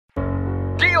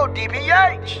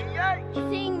DPH.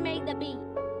 Sing, make the beat.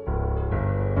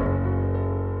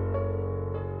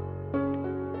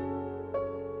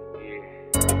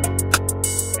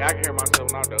 Yeah, I can hear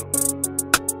myself now though.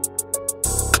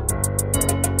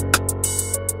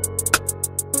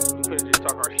 We could've just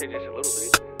talk our shit just a little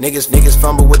bit. Niggas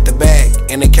fumble with the bag,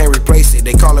 and they can't replace it.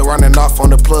 They call it running off on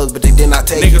the plug, but they did not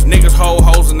take it. Niggas hold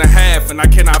holes in the half, and I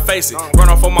cannot face it. Run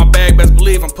off on my bag, best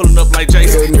believe I'm pulling up like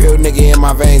Jason. Real nigga in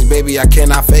my veins, baby, I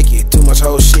cannot fake it. Too much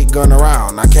whole shit going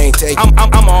around, I can't take it.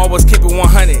 I'm always keeping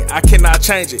 100, I cannot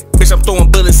change it. Bitch, I'm throwing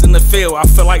bullets in the field, I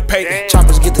feel like Peyton.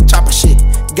 Choppers get the chopper shit,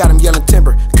 got them yelling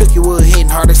timber. Cookie wood hitting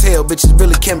hard as hell, bitches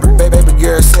really Kimber. Baby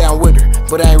girl say I'm with her,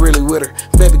 but I ain't really with her.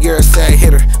 Baby girl say I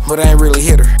hit her, but I ain't really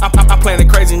hit her. I'm playing it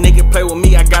crazy, nigga play with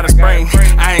me, I got a sprain.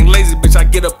 I ain't lazy, bitch, I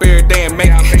get up every day and make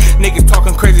it. Niggas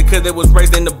talking crazy cause they was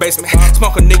raised in the basement.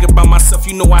 Smoke a nigga by myself,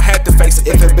 you know I had to face it.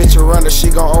 If a bitch a runner, she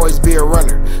gon' always be a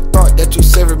runner. Thought that you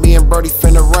severed me and Brody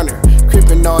finna run her.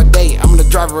 Creeping all day, I'm the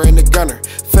driver and the gunner.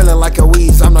 Feeling like a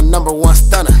wheeze, I'm the #1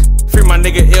 stunner. Free my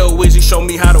nigga L Wizzy, show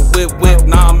me how to whip.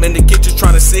 Now I'm in the kitchen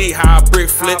trying to see how I brick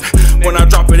flip. When I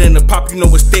drop it in the pop, you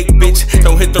know it's thick, bitch.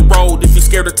 Don't hit the road if you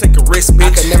scared to take a risk,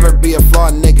 bitch. I can never be a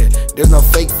flawed nigga. There's no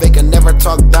fake. I never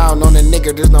talk down on a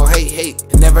nigga. There's no hate.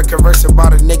 And never converse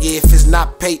about a nigga if it's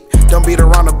not paid. Don't beat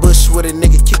around the bush with a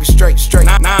nigga. Keep it straight.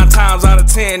 9 times out of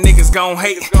 10 niggas gon'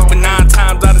 hate. But 9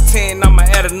 times out of 10 I'ma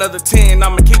add another 10.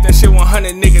 I'ma keep that shit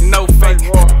 100, nigga, no fake.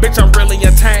 Bitch, I'm really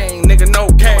a tang, nigga, no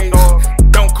cage.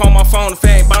 Don't call my phone if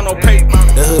I ain't buy no paper.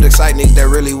 The hood excite niggas that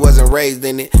really wasn't raised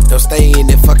in it. Don't stay in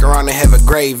it, fuck around and have a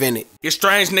grave in it. You're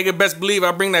strange, nigga, best believe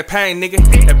I bring that pain, nigga.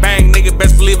 That bang, nigga,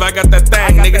 best believe I got that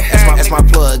thing, nigga. That's my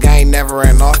plug, I ain't never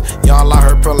ran off. Y'all out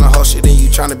here pulling whole shit and you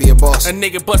tryna be a boss. A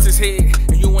nigga bust his head,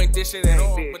 and you ain't this shit at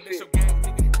all. But this your game,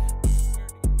 nigga.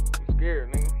 You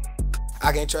scared, nigga.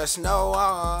 I can't trust no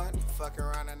one. Fuck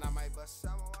around and I might bust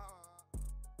someone.